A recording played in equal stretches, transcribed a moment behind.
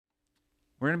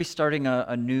We're going to be starting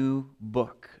a new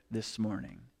book this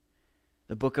morning,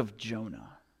 the book of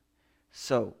Jonah.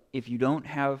 So, if you don't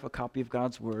have a copy of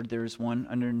God's Word, there's one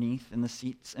underneath in the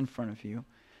seats in front of you.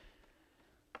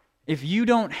 If you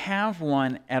don't have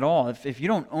one at all, if you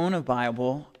don't own a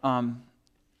Bible,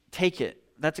 take it.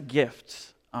 That's a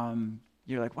gift.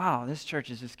 You're like, wow, this church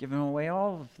is just giving away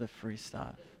all of the free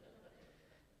stuff.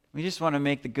 We just want to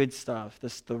make the good stuff,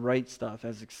 the right stuff,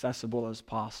 as accessible as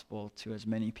possible to as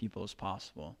many people as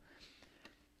possible.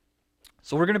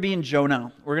 So we're going to be in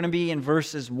Jonah. We're going to be in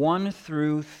verses 1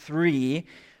 through 3,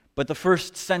 but the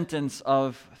first sentence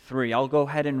of 3. I'll go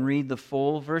ahead and read the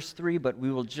full verse 3, but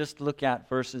we will just look at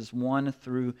verses 1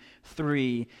 through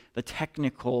 3. The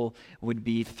technical would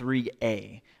be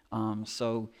 3a.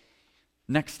 So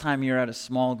next time you're at a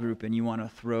small group and you want to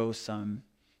throw some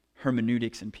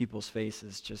hermeneutics in people's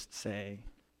faces, just say,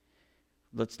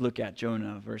 let's look at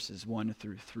Jonah verses 1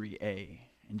 through 3a,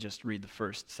 and just read the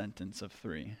first sentence of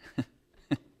 3.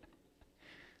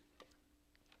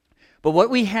 But what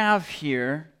we have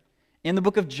here in the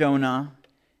book of Jonah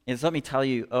is, let me tell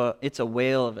you, it's a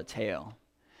whale of a tale.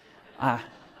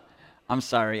 I'm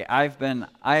sorry, I've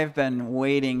been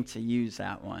waiting to use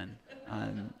that one.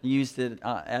 Used it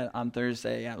on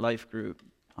Thursday at Life Group,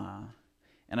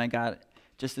 and I got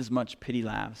just as much pity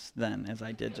laughs then as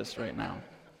I did just right now.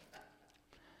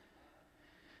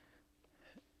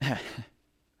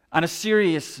 On a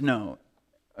serious note,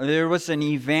 there was an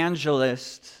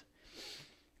evangelist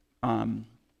called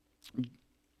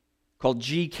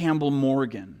G. Campbell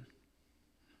Morgan,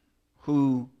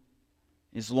 who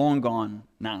is long gone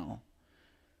now,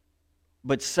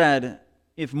 but said,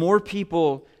 if more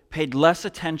people paid less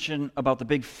attention about the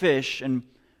big fish and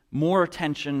more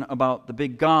attention about the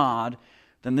big God,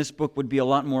 then this book would be a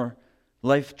lot more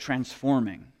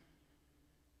life-transforming.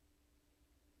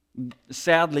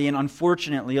 Sadly and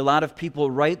unfortunately, a lot of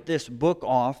people write this book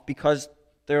off because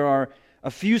there are a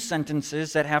few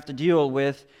sentences that have to deal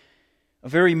with a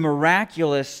very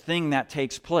miraculous thing that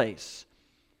takes place.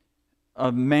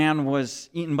 A man was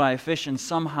eaten by a fish and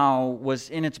somehow was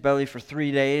in its belly for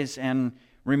 3 days and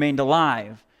remained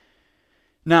alive.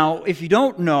 Now, if you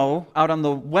don't know, out on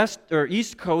the west or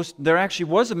east coast, there actually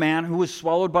was a man who was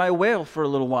swallowed by a whale for a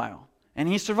little while, and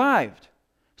he survived.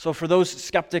 So for those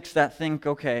skeptics that think,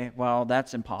 okay, well,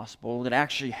 that's impossible, it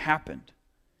actually happened.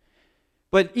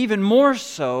 But even more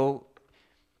so,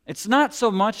 it's not so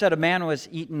much that a man was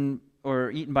eaten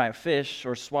by a fish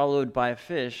or swallowed by a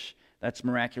fish that's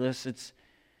miraculous.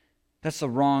 That's the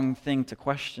wrong thing to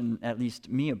question, at least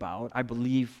me, about. I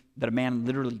believe that a man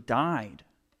literally died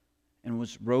and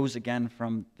rose again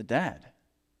from the dead.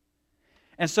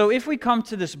 And so if we come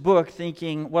to this book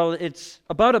thinking, well, it's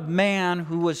about a man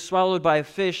who was swallowed by a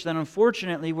fish, then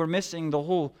unfortunately we're missing the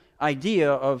whole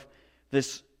idea of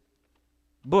this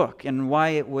book and why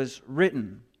it was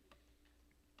written.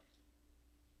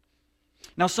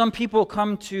 Now, some people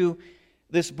come to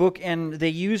this book and they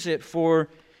use it for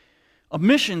a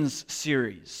missions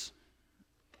series.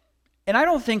 And I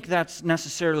don't think that's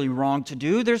necessarily wrong to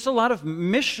do. There's a lot of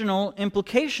missional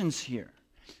implications here.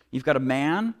 You've got a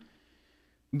man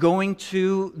going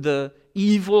to the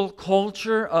evil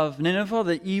culture of Nineveh,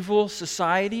 the evil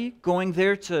society, going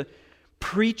there to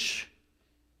preach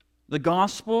the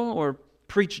gospel or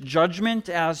preach judgment,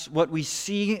 as what we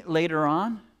see later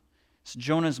on. So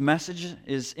Jonah's message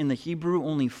is in the Hebrew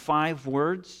only 5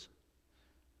 words.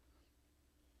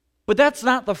 But that's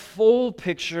not the full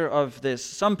picture of this.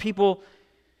 Some people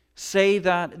say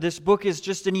that this book is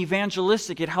just an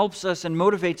evangelistic. It helps us and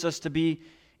motivates us to be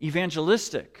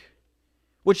evangelistic,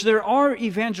 which there are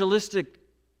evangelistic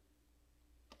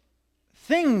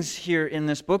things here in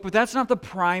this book, but that's not the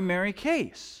primary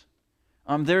case.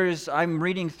 I'm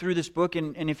reading through this book,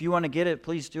 and if you want to get it,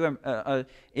 please do.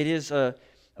 It is a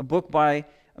book by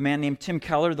a man named Tim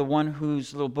Keller, the one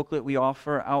whose little booklet we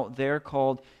offer out there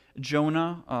called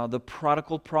Jonah, the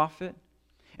prodigal prophet.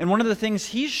 And one of the things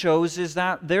he shows is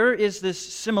that there is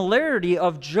this similarity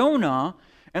of Jonah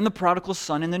and the prodigal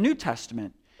son in the New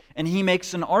Testament. And he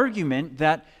makes an argument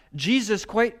that Jesus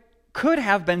quite could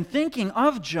have been thinking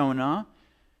of Jonah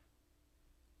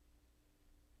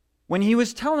when he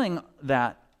was telling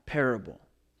that parable.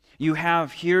 You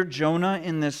have here Jonah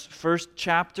in this first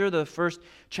chapter. The first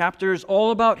chapter is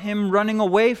all about him running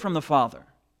away from the Father.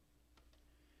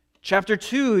 Chapter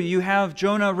 2, you have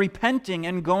Jonah repenting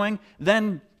and going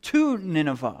then to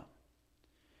Nineveh.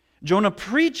 Jonah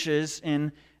preaches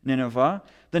in Nineveh.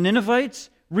 The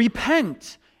Ninevites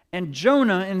repent. And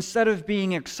Jonah, instead of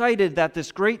being excited that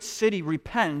this great city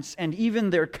repents, and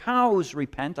even their cows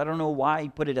repent, I don't know why he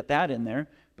put that in there,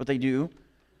 but they do.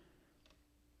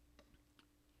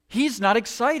 he's not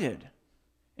excited.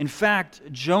 In fact,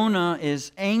 Jonah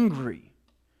is angry.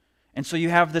 And so you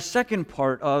have the second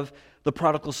part of the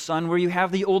prodigal son, where you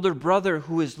have the older brother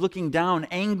who is looking down,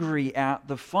 angry at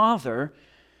the father,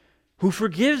 who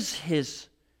forgives his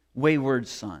wayward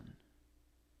son.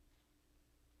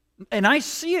 And I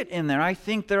see it in there. I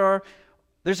think there's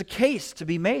a case to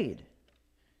be made.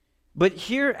 But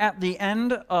here at the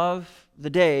end of the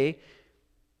day,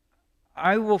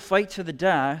 I will fight to the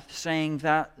death saying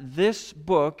that this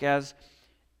book, as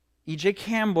E.J.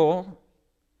 Campbell,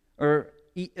 or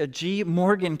G.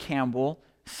 Morgan Campbell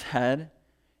said,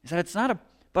 is that it's not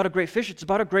about a great fish, it's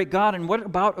about a great God. And what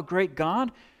about a great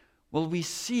God? Well, we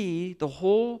see the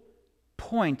whole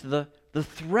point, the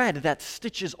thread that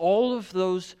stitches all of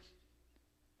those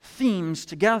themes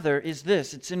together is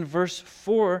this. It's in verse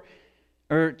 4,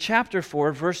 or chapter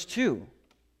 4, verse 2.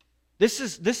 This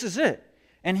is it.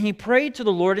 And he prayed to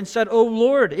the Lord and said, O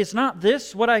Lord, is not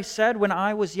this what I said when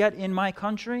I was yet in my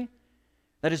country?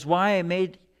 That is why I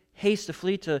made haste to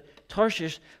flee to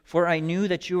Tarshish, for I knew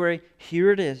that you were.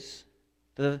 Here it is,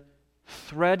 the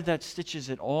thread that stitches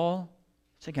it all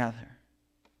together.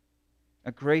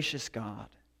 A gracious God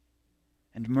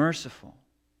and merciful,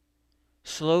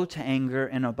 slow to anger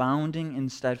and abounding in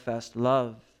steadfast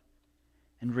love,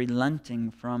 and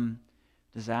relenting from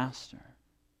disaster.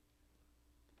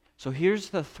 So here's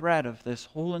the thread of this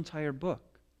whole entire book.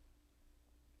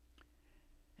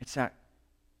 It's that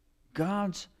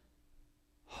God's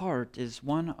heart is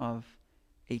one of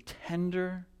a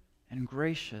tender and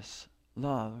gracious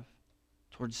love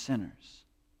towards sinners.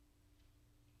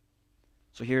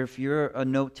 So here, if you're a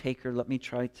note taker, let me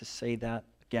try to say that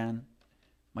again.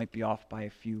 Might be off by a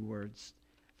few words.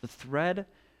 The thread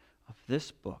of this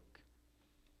book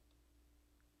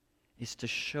is to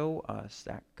show us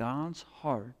that God's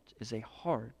heart is a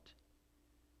heart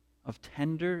of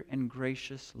tender and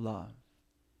gracious love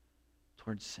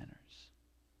towards sinners.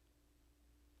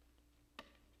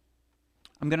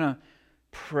 I'm going to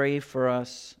pray for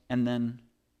us and then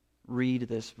read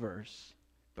this verse.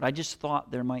 But I just thought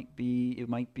it might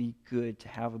be good to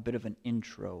have a bit of an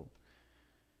intro.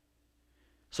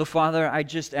 So, Father, I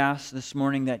just ask this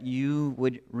morning that you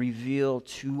would reveal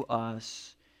to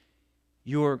us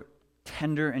your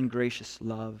tender and gracious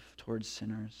love towards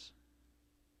sinners.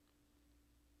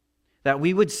 That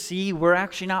we would see we're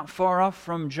actually not far off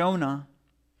from Jonah.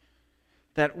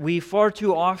 That we far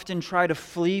too often try to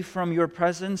flee from your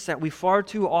presence. That we far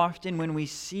too often, when we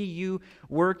see you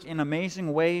work in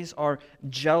amazing ways, are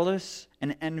jealous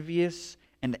and envious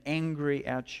and angry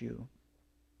at you.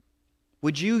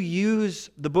 Would you use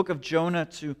the book of Jonah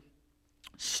to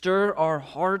stir our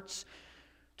hearts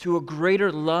to a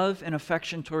greater love and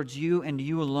affection towards you and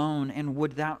you alone? And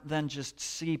would that then just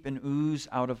seep and ooze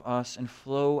out of us and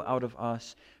flow out of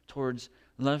us towards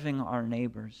loving our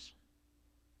neighbors?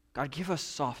 God, give us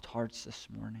soft hearts this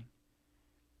morning.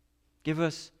 Give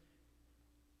us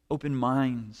open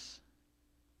minds.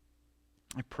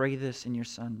 I pray this in your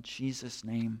Son, Jesus'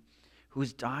 name, who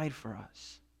has died for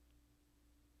us.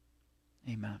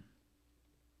 Amen.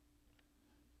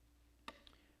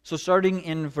 So starting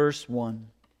in verse 1.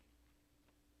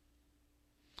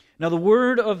 Now the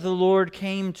word of the Lord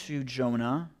came to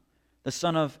Jonah, the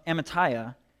son of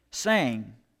Amittai,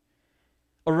 saying,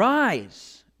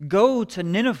 Arise, go to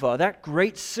Nineveh, that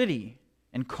great city,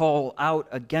 and call out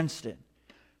against it,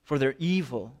 for their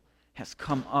evil has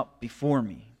come up before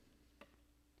me.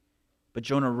 But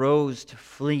Jonah rose to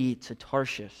flee to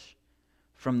Tarshish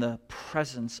from the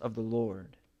presence of the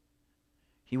Lord.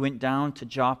 He went down to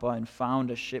Joppa and found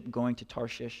a ship going to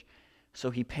Tarshish. So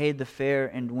he paid the fare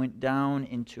and went down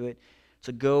into it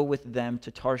to go with them to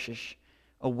Tarshish,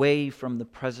 away from the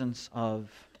presence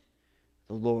of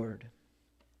the Lord.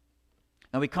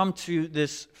 Now we come to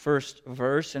this first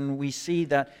verse and we see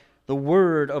that the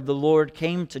word of the Lord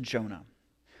came to Jonah.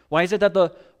 Why is it that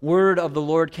the word of the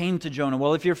Lord came to Jonah?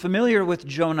 Well, if you're familiar with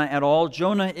Jonah at all,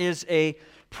 Jonah is a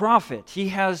prophet. He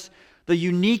has the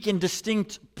unique and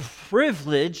distinct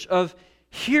privilege of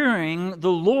hearing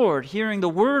the Lord, hearing the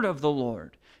word of the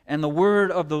Lord, and the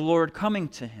word of the Lord coming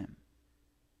to him.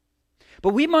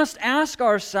 But we must ask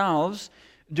ourselves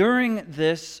during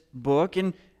this book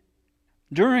and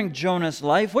during Jonah's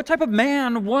life, what type of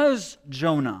man was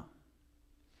Jonah?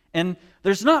 And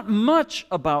there's not much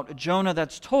about Jonah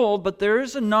that's told, but there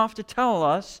is enough to tell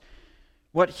us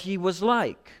what he was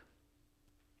like.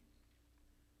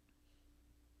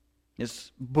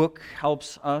 This book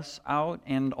helps us out,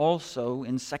 and also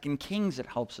in 2 Kings it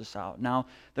helps us out. Now,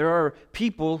 there are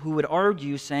people who would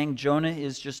argue saying Jonah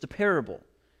is just a parable.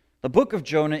 The book of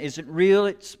Jonah isn't real,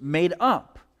 it's made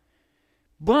up.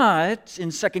 But in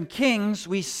 2 Kings,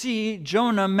 we see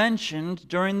Jonah mentioned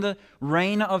during the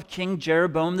reign of King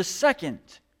Jeroboam II.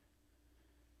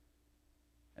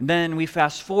 And then we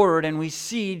fast forward and we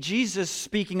see Jesus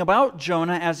speaking about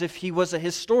Jonah as if he was a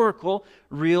historical,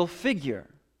 real figure.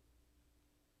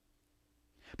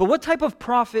 But what type of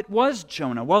prophet was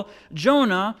Jonah? Well,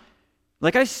 Jonah,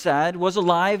 like I said, was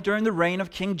alive during the reign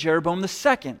of King Jeroboam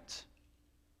II.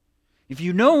 If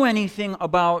you know anything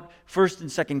about 1st and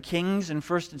 2nd Kings and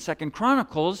 1st and 2nd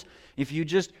Chronicles, if you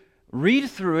just read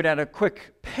through it at a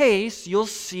quick pace, you'll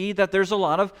see that there's a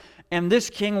lot of, and this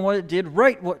king did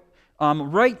right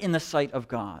in the sight of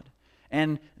God.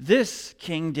 And this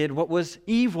king did what was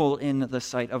evil in the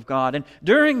sight of God. And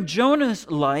during Jonah's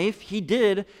life,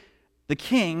 the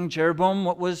king, Jeroboam,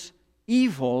 what was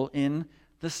evil in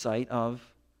the sight of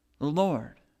the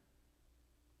Lord.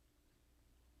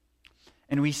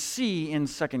 And we see in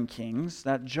 2 Kings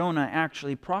that Jonah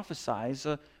actually prophesies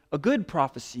a good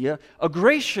prophecy, a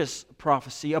gracious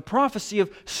prophecy, a prophecy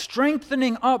of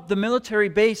strengthening up the military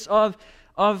base of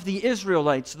the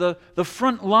Israelites, the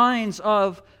front lines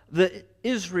of the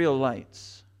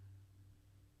Israelites.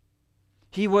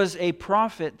 He was a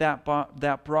prophet that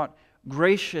brought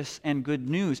gracious and good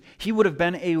news. He would have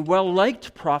been a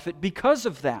well-liked prophet because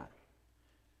of that.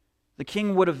 The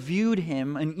king would have viewed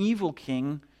him, an evil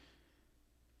king,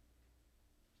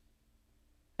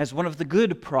 as one of the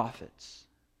good prophets.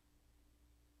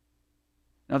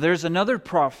 Now there's another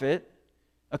prophet,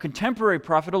 a contemporary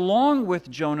prophet along with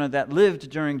Jonah that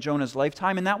lived during Jonah's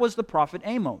lifetime, and that was the prophet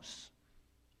Amos.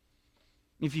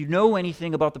 If you know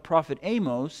anything about the prophet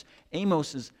Amos,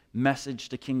 Amos's message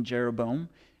to King Jeroboam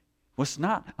was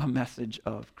not a message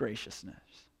of graciousness.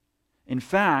 In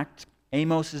fact,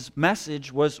 Amos's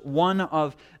message was one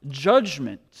of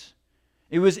judgment.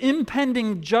 It was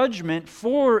impending judgment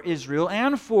for Israel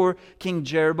and for King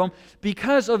Jeroboam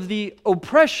because of the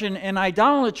oppression and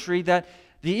idolatry that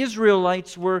the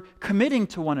Israelites were committing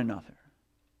to one another.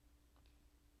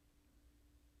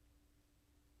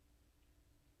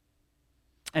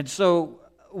 And so,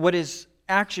 what is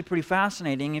actually pretty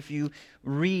fascinating, if you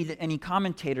read any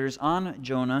commentators on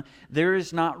Jonah, there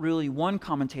is not really one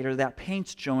commentator that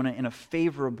paints Jonah in a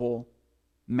favorable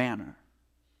manner.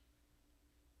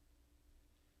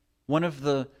 One of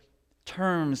the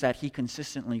terms that he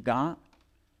consistently got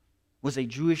was a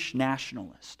Jewish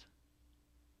nationalist.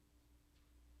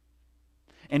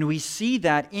 And we see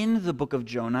that in the book of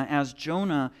Jonah as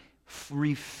Jonah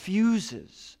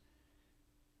refuses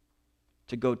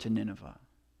to go to Nineveh.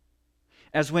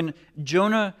 As when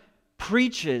Jonah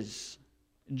preaches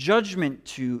judgment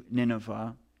to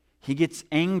Nineveh, he gets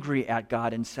angry at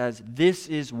God and says, "This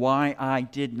is why I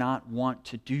did not want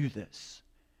to do this."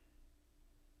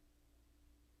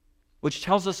 Which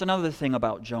tells us another thing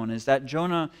about Jonah, is that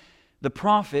Jonah, the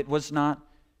prophet, was not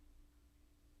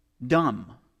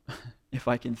dumb, if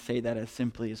I can say that as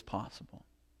simply as possible.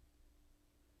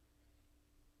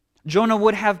 Jonah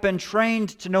would have been trained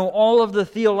to know all of the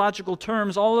theological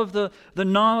terms, all of the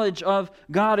knowledge of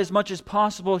God as much as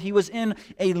possible. He was in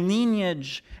a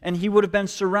lineage, and he would have been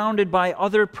surrounded by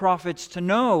other prophets to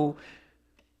know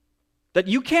that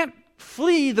you can't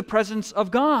flee the presence of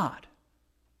God.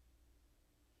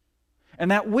 And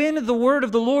that when the word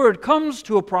of the Lord comes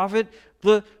to a prophet,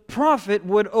 the prophet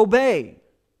would obey.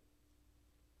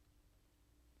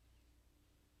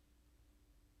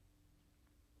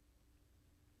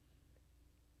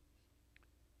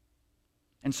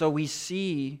 And so we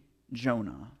see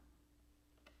Jonah,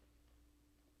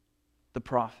 the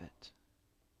prophet,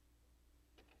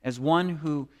 as one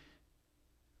who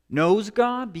knows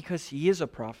God because he is a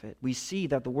prophet. We see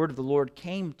that the word of the Lord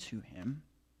came to him,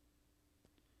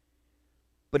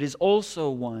 but is also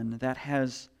one that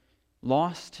has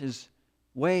lost his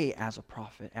way as a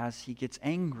prophet as he gets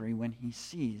angry when he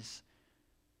sees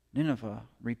Nineveh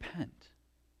repent.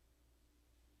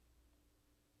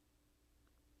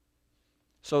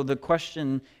 So the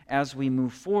question as we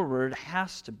move forward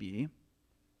has to be,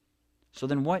 so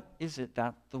then what is it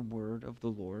that the word of the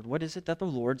Lord, what is it that the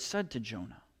Lord said to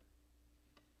Jonah?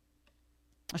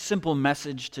 A simple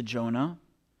message to Jonah,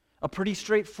 a pretty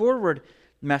straightforward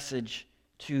message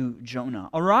to Jonah.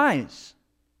 Arise,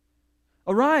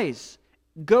 arise,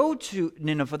 go to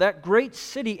Nineveh, that great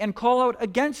city, and call out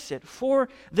against it, for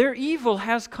their evil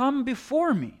has come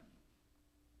before me.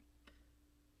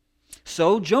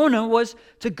 So Jonah was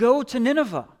to go to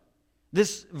Nineveh.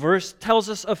 This verse tells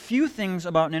us a few things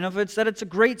about Nineveh. It's that it's a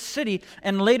great city,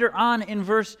 and later on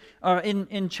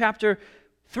in chapter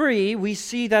 3, we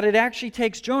see that it actually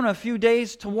takes Jonah a few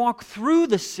days to walk through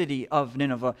the city of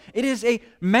Nineveh. It is a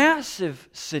massive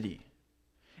city.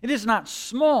 It is not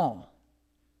small.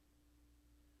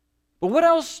 But what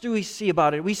else do we see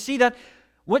about it? We see that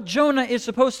what Jonah is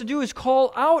supposed to do is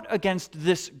call out against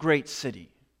this great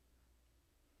city.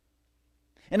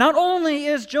 And not only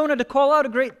is Jonah to call out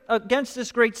against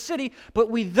this great city, but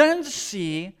we then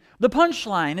see the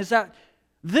punchline is that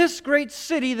this great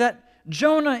city that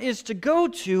Jonah is to go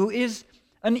to is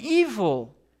an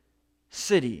evil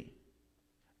city.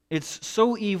 It's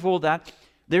so evil that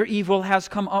their evil has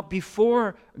come up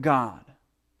before God.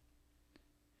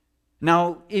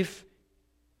 Now, if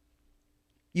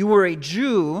you were a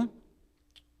Jew,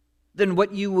 then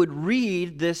what you would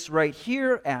read this right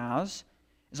here as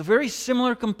is a very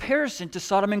similar comparison to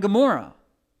Sodom and Gomorrah.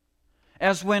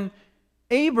 As when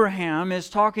Abraham is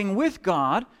talking with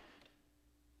God,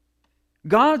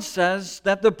 God says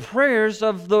that the prayers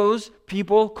of those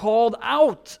people called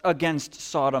out against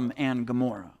Sodom and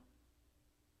Gomorrah.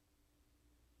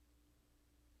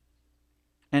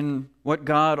 And what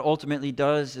God ultimately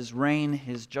does is rain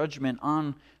His judgment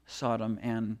on Sodom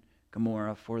and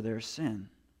Gomorrah for their sin.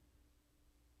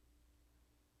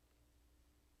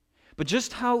 But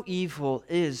just how evil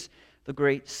is the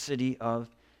great city of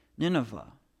Nineveh?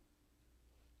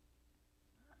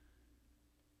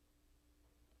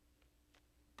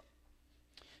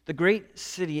 The great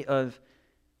city of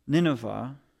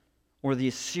Nineveh, or the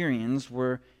Assyrians,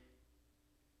 were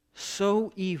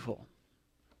so evil.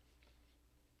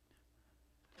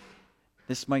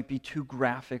 This might be too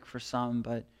graphic for some,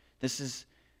 but this is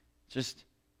just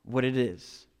what it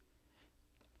is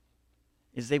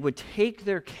they would take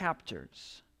their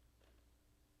captors,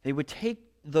 they would take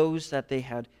those that they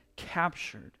had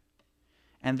captured,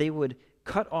 and they would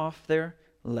cut off their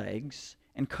legs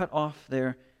and cut off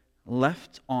their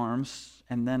left arms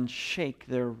and then shake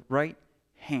their right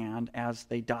hand as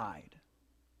they died.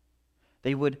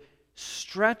 They would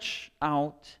stretch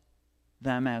out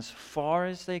them as far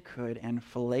as they could and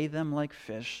fillet them like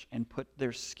fish and put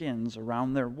their skins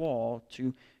around their wall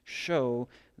to show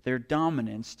their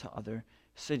dominance to other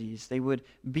cities. They would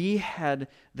behead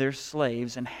their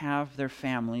slaves and have their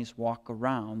families walk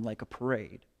around like a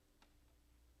parade.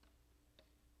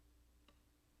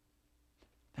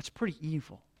 That's pretty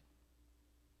evil.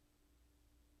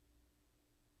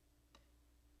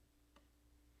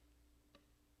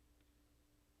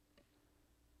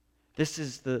 This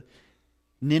is the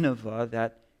Nineveh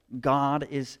that God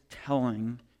is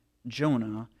telling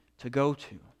Jonah to go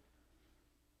to.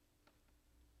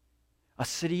 A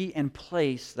city and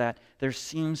place that there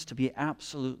seems to be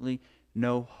absolutely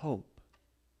no hope.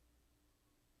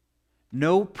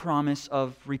 No promise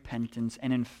of repentance.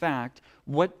 And in fact,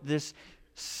 what this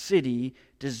city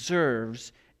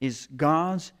deserves is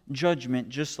God's judgment,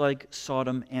 just like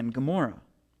Sodom and Gomorrah.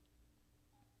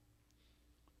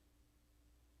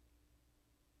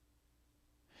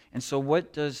 And so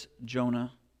what does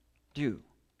Jonah do?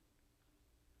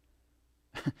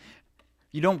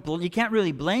 You can't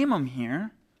really blame him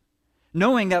here,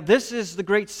 knowing that this is the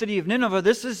great city of Nineveh,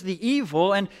 this is the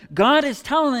evil, and God is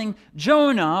telling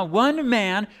Jonah, one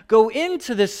man, go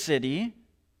into this city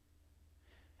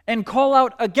and call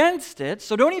out against it.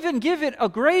 So don't even give it a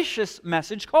gracious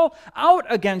message. Call out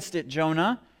against it,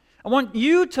 Jonah. I want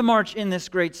you to march in this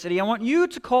great city. I want you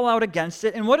to call out against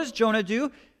it. And what does Jonah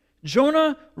do?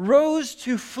 Jonah rose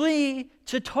to flee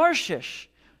to Tarshish.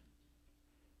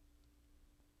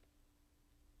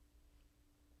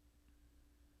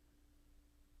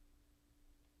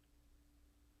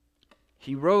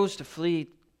 He rose to flee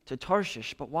to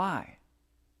Tarshish, but why?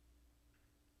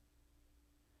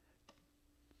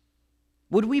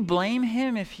 Would we blame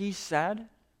him if he said,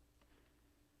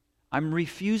 I'm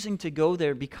refusing to go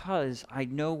there because I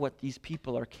know what these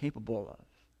people are capable of?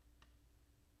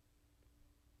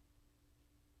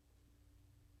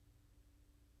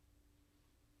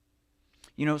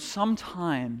 You know,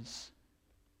 sometimes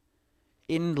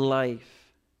in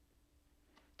life,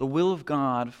 the will of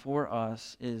God for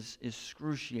us is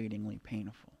excruciatingly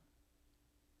painful.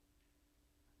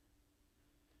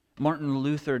 Martin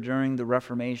Luther, during the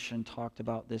Reformation, talked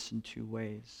about this in two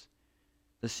ways: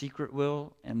 the secret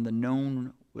will and the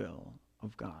known will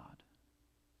of God.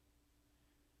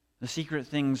 The secret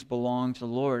things belong to the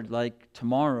Lord. Like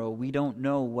tomorrow, we don't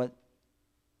know what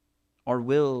our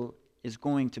will is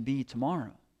going to be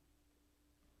tomorrow.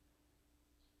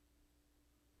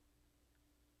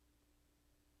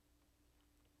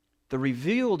 The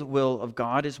revealed will of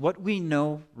God is what we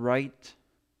know right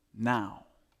now.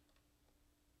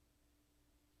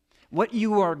 What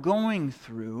you are going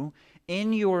through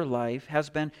in your life has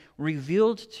been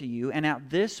revealed to you, and at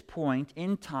this point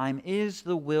in time is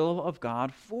the will of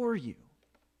God for you.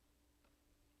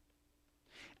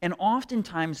 And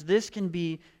oftentimes this can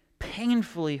be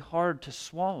painfully hard to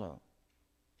swallow.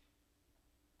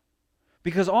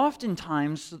 Because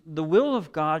oftentimes, the will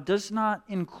of God does not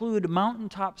include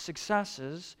mountaintop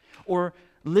successes or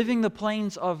living the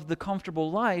plains of the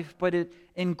comfortable life, but it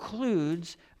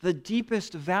includes the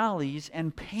deepest valleys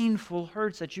and painful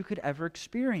hurts that you could ever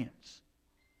experience.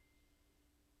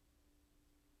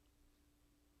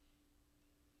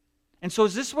 And so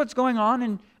is this what's going on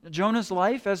in Jonah's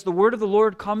life as the word of the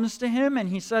Lord comes to him and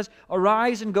he says,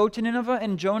 "Arise and go to Nineveh,"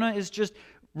 and Jonah is just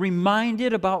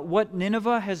reminded about what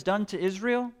Nineveh has done to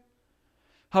Israel?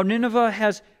 How Nineveh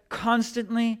has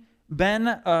constantly been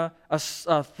a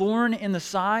thorn in the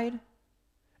side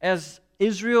as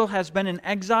Israel has been in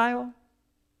exile?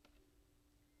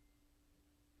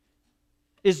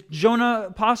 Is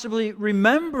Jonah possibly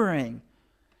remembering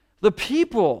the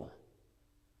people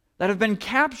that have been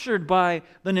captured by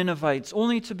the Ninevites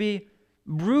only to be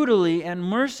brutally and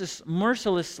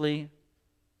mercilessly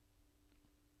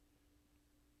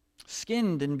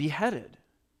skinned and beheaded?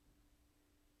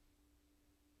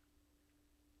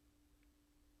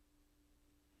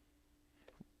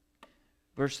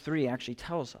 Verse 3 actually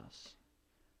tells us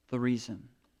the reason.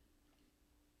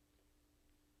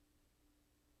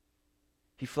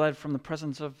 He fled from the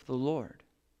presence of the Lord.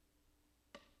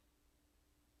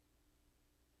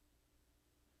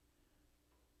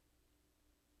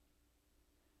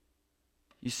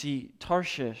 You see,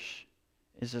 Tarshish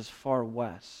is as far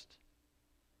west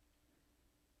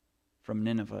from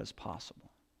Nineveh as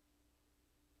possible.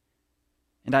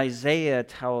 And Isaiah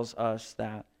tells us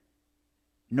that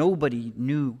nobody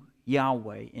knew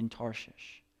Yahweh in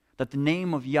Tarshish, that the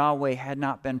name of Yahweh had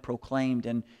not been proclaimed,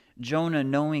 and Jonah,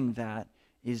 knowing that,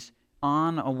 is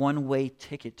on a one-way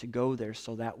ticket to go there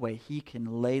so that way he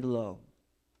can lay low.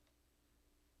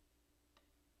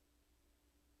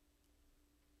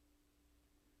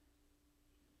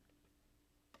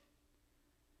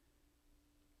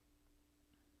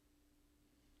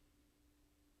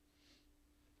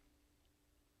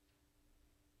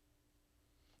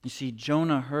 You see,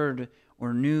 Jonah heard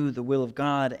or knew the will of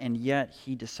God, and yet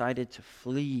he decided to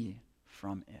flee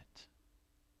from it.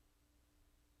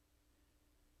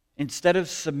 Instead of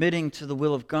submitting to the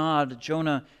will of God,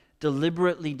 Jonah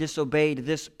deliberately disobeyed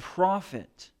this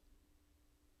prophet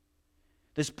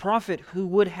who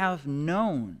would have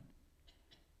known,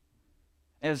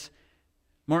 as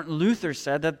Martin Luther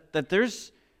said, that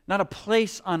there's not a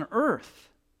place on earth.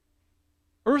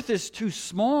 Earth is too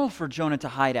small for Jonah to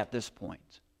hide at this point.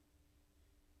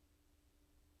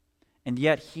 And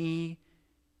yet he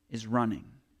is running.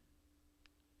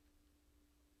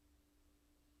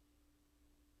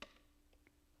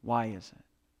 Why is it?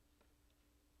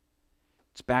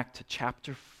 It's back to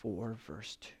chapter 4,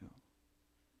 verse 2.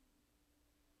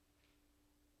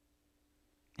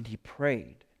 And he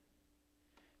prayed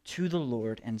to the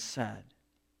Lord and said,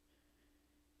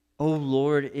 "O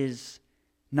Lord, is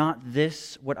not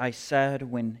this what I said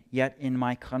when yet in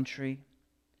my country?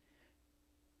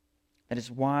 That is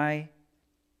why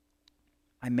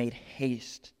I made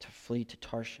haste to flee to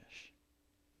Tarshish."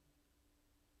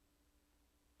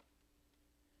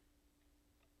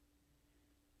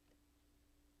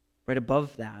 Right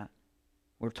above that,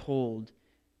 we're told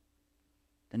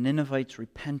the Ninevites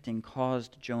repenting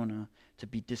caused Jonah to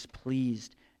be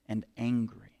displeased and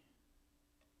angry.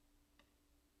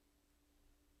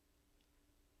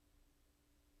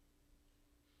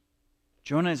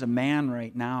 Jonah is a man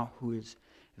right now who is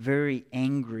very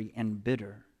angry and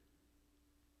bitter.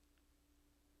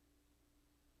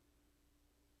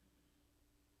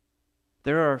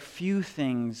 There are few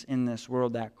things in this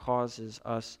world that causes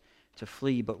us to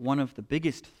flee, but one of the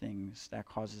biggest things that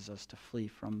causes us to flee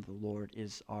from the Lord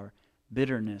is our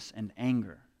bitterness and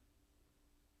anger.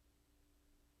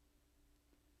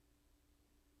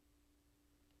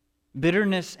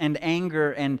 Bitterness and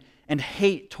anger and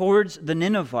hate towards the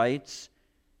Ninevites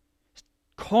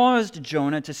caused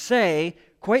Jonah to say,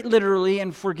 quite literally,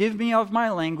 and forgive me of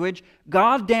my language,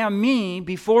 "God damn me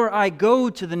before I go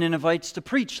to the Ninevites to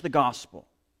preach the gospel."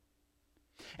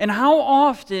 And how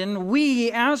often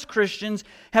we as Christians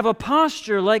have a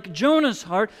posture like Jonah's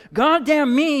heart, "God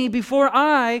damn me before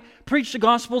I preach the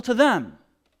gospel to them."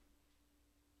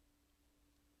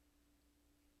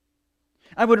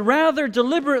 I would rather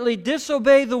deliberately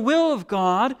disobey the will of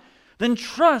God than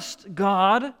trust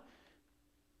God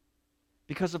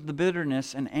because of the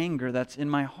bitterness and anger that's in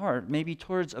my heart, maybe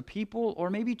towards a people or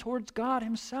maybe towards God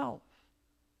Himself.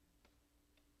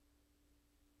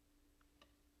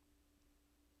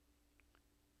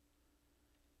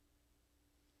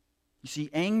 You see,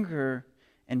 anger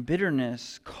and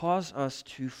bitterness cause us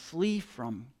to flee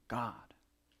from God.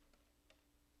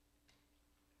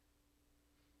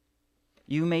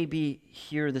 You may be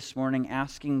here this morning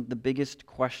asking the biggest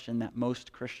question that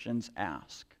most Christians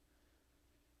ask.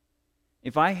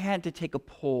 If I had to take a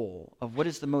poll of what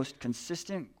is the most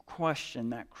consistent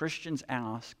question that Christians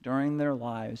ask during their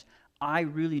lives, I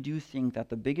really do think that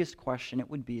the biggest question it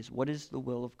would be is, what is the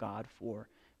will of God for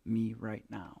me right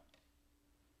now?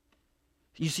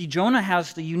 You see, Jonah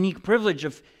has the unique privilege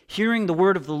of hearing the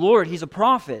word of the Lord. He's a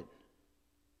prophet.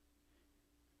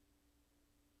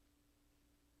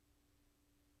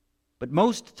 But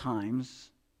most times,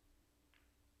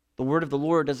 the word of the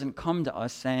Lord doesn't come to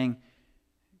us saying,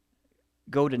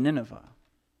 go to Nineveh.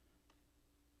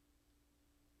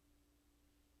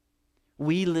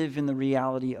 We live in the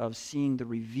reality of seeing the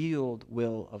revealed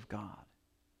will of God.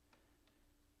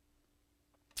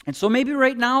 And so maybe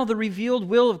right now the revealed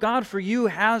will of God for you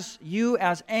has you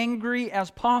as angry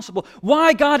as possible.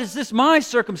 Why, God, is this my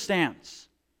circumstance?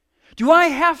 Do I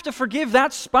have to forgive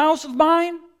that spouse of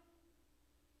mine?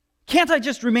 Can't I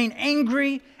just remain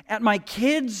angry at my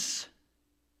kids?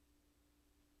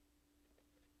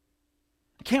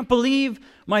 I can't believe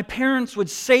my parents would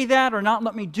say that or not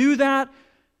let me do that.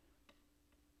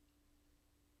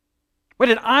 Why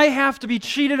did I have to be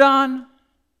cheated on?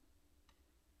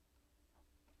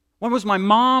 Why was my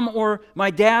mom or my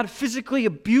dad physically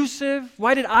abusive?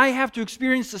 Why did I have to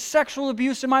experience the sexual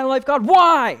abuse in my life? God,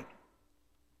 why?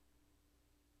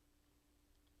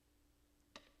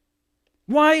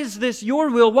 Why is this your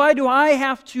will? Why do I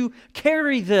have to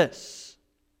carry this?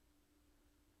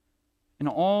 And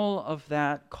all of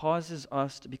that causes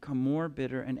us to become more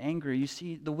bitter and angry. You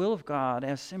see, the will of God,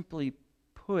 as simply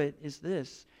put, is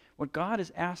this. What God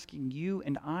is asking you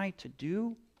and I to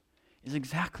do is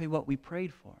exactly what we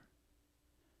prayed for.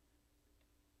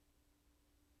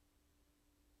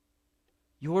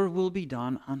 Your will be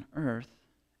done on earth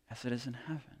as it is in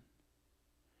heaven.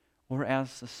 Or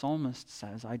as the psalmist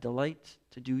says, I delight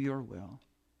to do your will.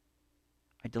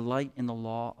 I delight in the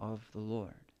law of the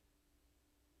Lord.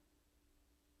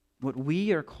 What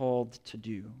we are called to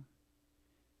do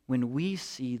when we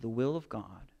see the will of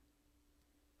God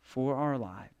for our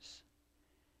lives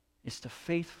is to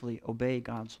faithfully obey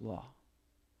God's law,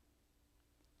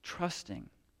 trusting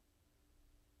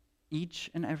each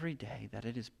and every day that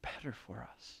it is better for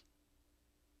us.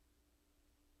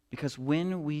 Because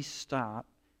when we stop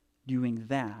doing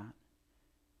that,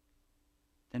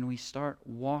 then we start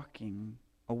walking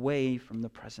away from the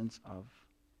presence of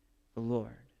the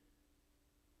Lord.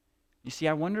 You see,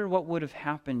 I wonder what would have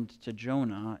happened to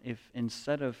Jonah if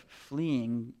instead of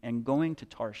fleeing and going to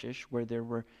Tarshish, where there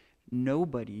was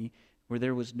nobody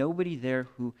there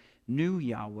who knew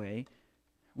Yahweh, I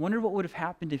wonder what would have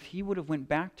happened if he would have went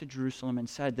back to Jerusalem and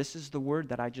said, this is the word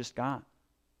that I just got.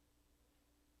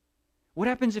 What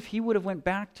happens if he would have went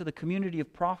back to the community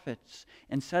of prophets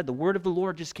and said, the word of the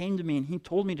Lord just came to me and he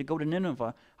told me to go to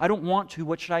Nineveh. I don't want to.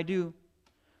 What should I do?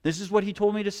 This is what he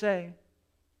told me to say.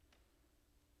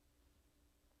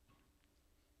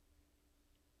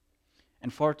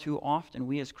 And far too often,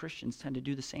 we as Christians tend to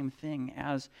do the same thing.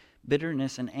 As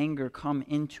bitterness and anger come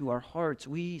into our hearts,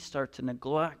 we start to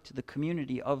neglect the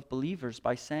community of believers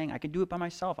by saying, I can do it by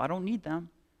myself. I don't need them.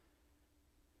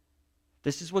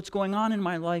 This is what's going on in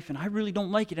my life, and I really don't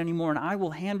like it anymore, and I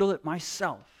will handle it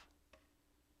myself.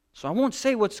 So I won't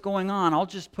say what's going on. I'll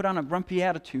just put on a grumpy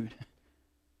attitude.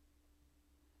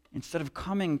 Instead of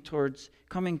coming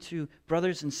to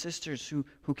brothers and sisters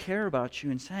who care about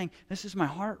you and saying, this is my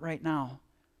heart right now.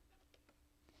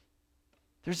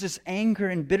 There's this anger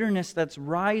and bitterness that's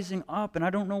rising up, and I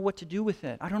don't know what to do with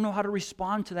it. I don't know how to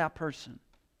respond to that person.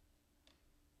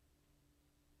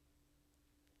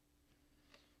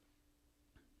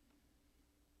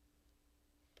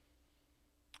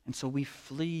 And so we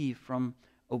flee from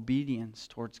obedience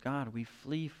towards God. We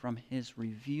flee from His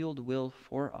revealed will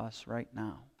for us right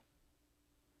now.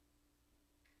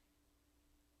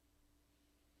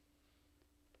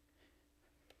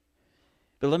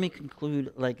 But let me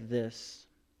conclude like this.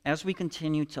 As we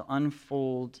continue to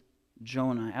unfold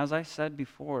Jonah, as I said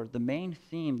before, the main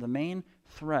theme, the main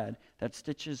thread that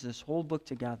stitches this whole book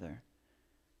together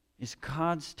is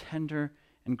God's tender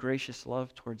and gracious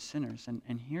love towards sinners.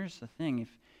 And here's the thing,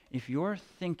 if you're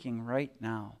thinking right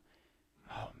now,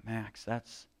 oh, Max,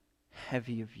 that's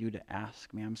heavy of you to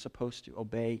ask me. I'm supposed to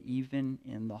obey even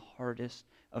in the hardest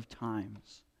of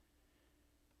times.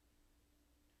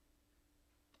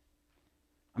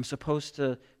 I'm supposed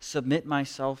to submit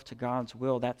myself to God's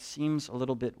will. That seems a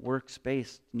little bit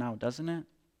works-based now, doesn't it?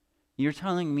 You're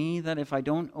telling me that if I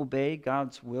don't obey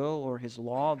God's will or His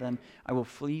law, then I will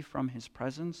flee from His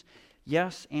presence?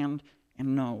 Yes and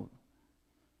no.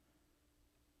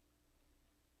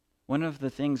 One of the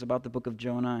things about the book of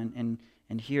Jonah and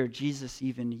And here, Jesus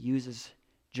even uses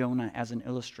Jonah as an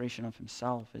illustration of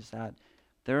himself, is that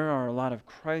there are a lot of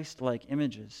Christ-like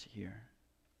images here.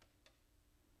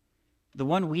 The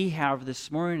one we have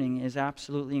this morning is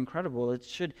absolutely incredible. It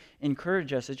should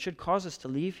encourage us. It should cause us to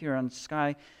leave here on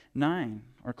sky 9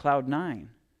 or cloud 9.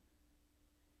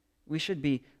 We should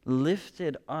be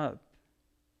lifted up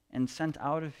and sent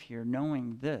out of here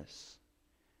knowing this.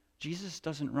 Jesus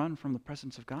doesn't run from the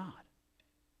presence of God.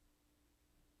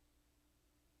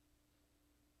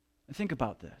 Think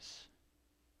about this.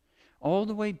 All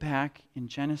the way back in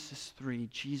Genesis 3,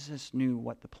 Jesus knew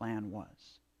what the plan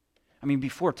was. I mean,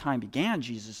 before time began,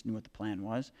 Jesus knew what the plan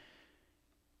was.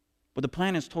 But the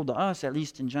plan is told to us, at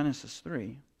least in Genesis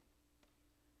 3.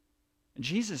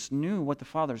 Jesus knew what the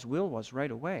Father's will was right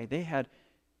away. They had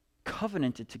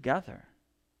covenanted together.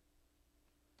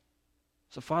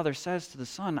 So Father says to the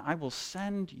Son, I will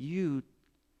send you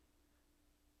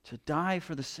to die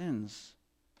for the sins.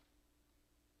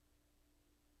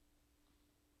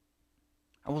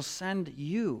 I will send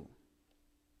you.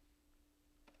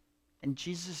 And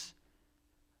Jesus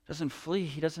doesn't flee.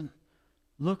 He doesn't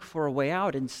look for a way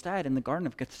out. Instead, in the Garden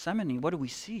of Gethsemane, what do we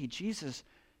see? Jesus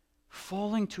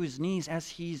falling to his knees as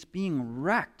he's being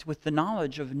wrecked with the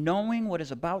knowledge of knowing what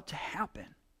is about to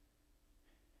happen.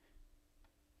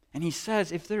 And he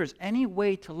says, if there is any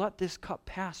way to let this cup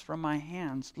pass from my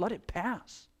hands, let it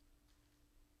pass.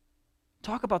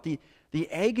 Talk about the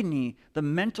agony, the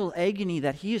mental agony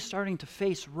that he is starting to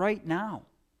face right now.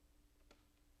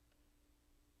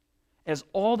 As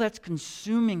all that's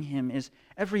consuming him is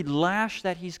every lash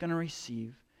that he's going to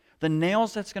receive, the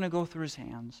nails that's going to go through his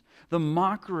hands, the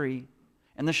mockery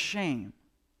and the shame.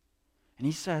 And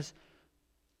he says,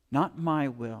 not my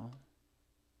will,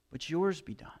 but yours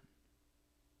be done.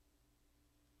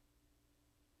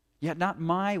 Yet not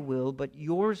my will, but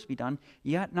yours be done.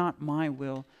 Yet not my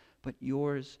will, but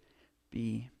yours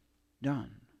be done.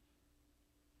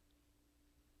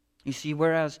 You see,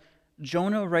 whereas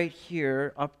Jonah right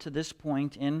here, up to this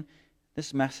point in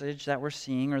this message that we're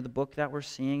seeing, or the book that we're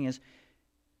seeing,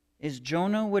 is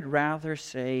Jonah would rather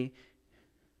say,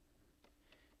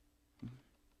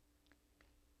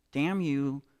 damn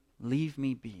you, leave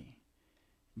me be.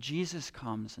 Jesus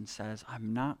comes and says,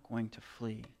 I'm not going to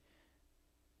flee.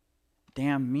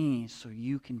 Damn me so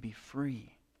you can be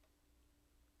free.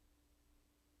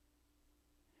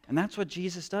 And that's what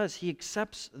Jesus does. He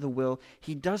accepts the will.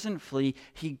 He doesn't flee.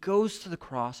 He goes to the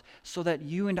cross so that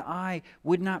you and I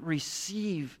would not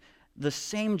receive the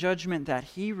same judgment that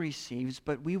he receives,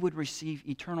 but we would receive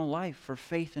eternal life for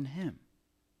faith in him.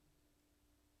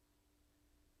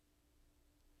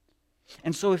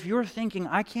 And so if you're thinking,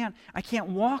 I can't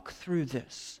walk through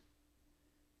this.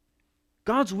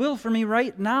 God's will for me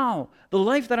right now, the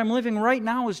life that I'm living right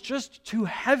now is just too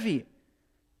heavy.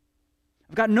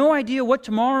 I've got no idea what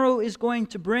tomorrow is going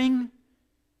to bring.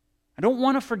 I don't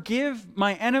want to forgive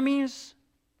my enemies.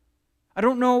 I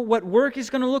don't know what work is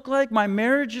going to look like. My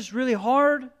marriage is really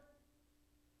hard.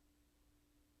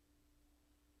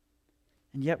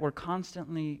 And yet we're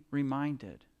constantly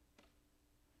reminded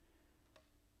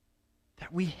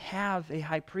that we have a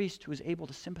high priest who is able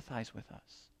to sympathize with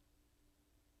us.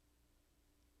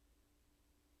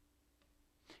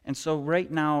 And so right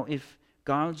now, if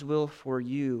God's will for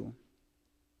you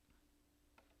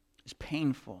is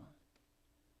painful,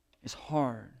 is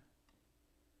hard,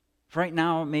 if right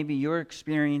now maybe you're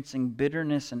experiencing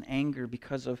bitterness and anger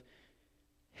because of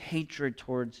hatred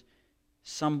towards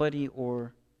somebody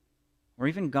or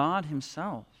even God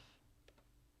himself,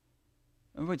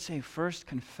 I would say first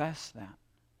confess that.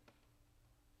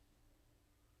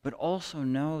 But also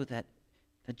know that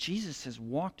Jesus has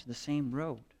walked the same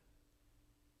road.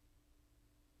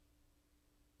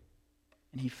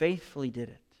 And he faithfully did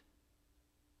it,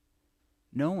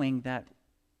 knowing that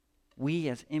we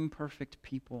as imperfect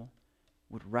people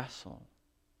would wrestle.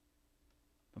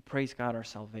 But praise God, our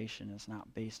salvation is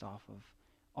not based off of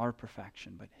our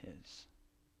perfection, but his.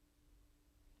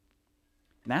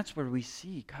 And that's where we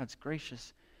see God's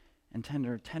gracious and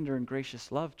tender and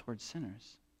gracious love towards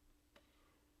sinners.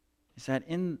 Is that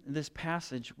in this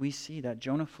passage we see that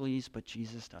Jonah flees, but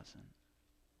Jesus doesn't.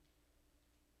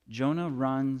 Jonah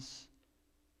runs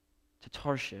to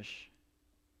Tarshish.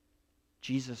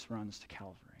 Jesus runs to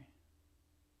Calvary.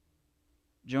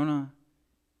 Jonah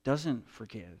doesn't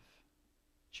forgive.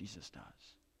 Jesus does.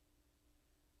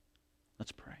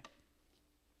 Let's pray.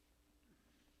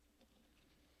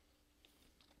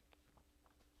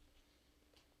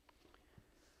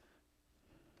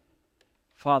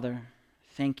 Father,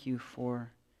 thank you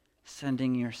for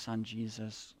sending your Son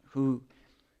Jesus, who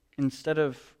instead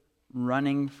of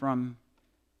running from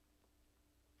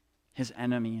his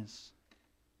enemies.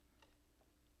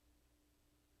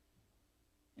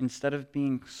 Instead of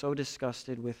being so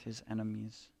disgusted with his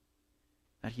enemies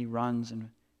that he runs and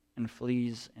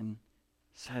flees and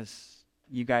says,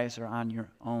 you guys are on your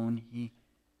own, he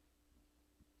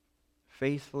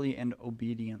faithfully and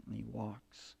obediently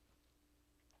walks.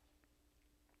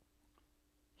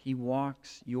 He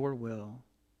walks your will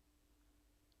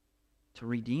to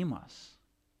redeem us,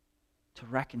 to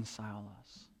reconcile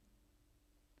us.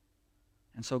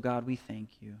 And so, God, we thank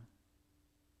you.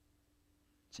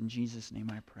 It's in Jesus'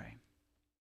 name I pray.